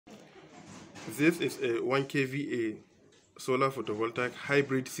This is a 1 kVA solar photovoltaic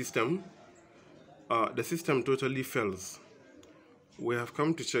hybrid system. The system totally fails. We have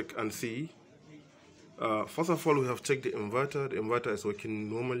come to check and see. First of all, we have checked the inverter. The inverter is working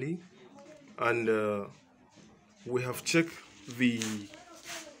normally. And we have checked the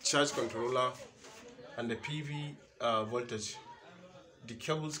charge controller and the PV voltage. The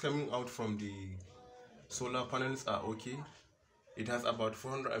cables coming out from the solar panels are okay. It has about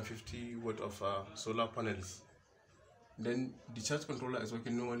 450 watt of solar panels. Then the charge controller is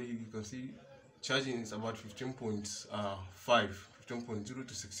working normally. You can see charging is about 15.0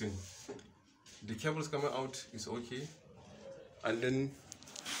 to 16. The cables coming out is okay. And then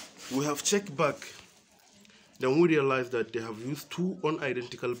we have checked back. Then we realized that they have used two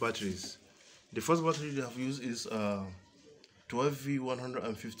unidentical batteries. The first battery they have used is 12V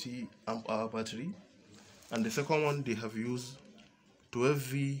 150 amp hour battery, and the second one they have used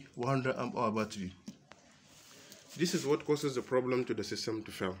 12V 100 amp hour battery. This is what causes the problem to the system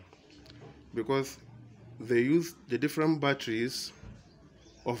to fail, because they use the different batteries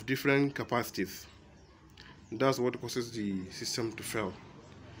of different capacities. That's what causes the system to fail.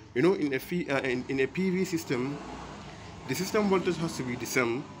 You know, in a PV system, the system voltage has to be the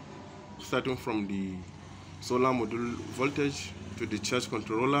same, starting from the solar module voltage to the charge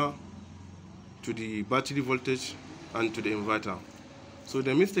controller to the battery voltage and to the inverter. So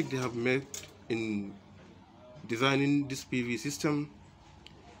the mistake they have made in designing this PV system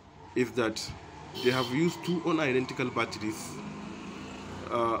is that they have used two unidentical batteries,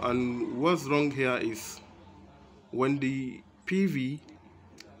 and what's wrong here is when the PV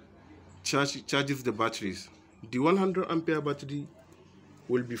charges the batteries, the 100 ampere battery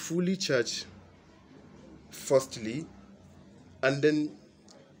will be fully charged firstly, and then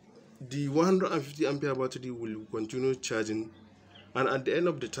the 150 ampere battery will continue charging, and at the end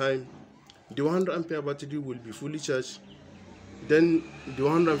of the time the 100 ampere battery will be fully charged, then the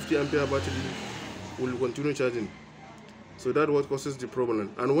 150 ampere battery will continue charging. So that's what causes the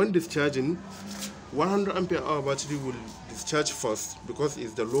problem. And when discharging, 100 ampere hour battery will discharge first because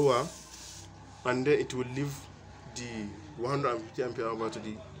it's the lower, and then it will leave the 150 ampere hour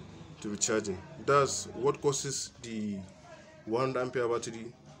battery to be charging. That's what causes the 100 ampere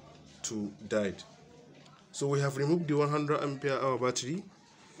battery to die. So we have removed the 100 ampere hour battery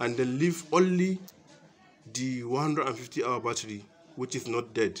and then leave only the 150 hour battery, which is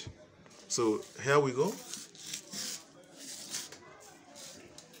not dead. So here we go.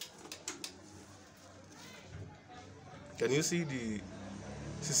 Can you see the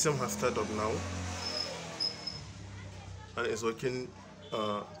system has started now and it's working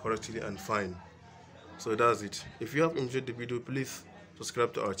correctly and fine. So that's it. If you have enjoyed the video, please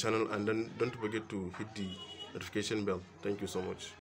subscribe to our channel and then don't forget to hit the notification bell. Thank you so much.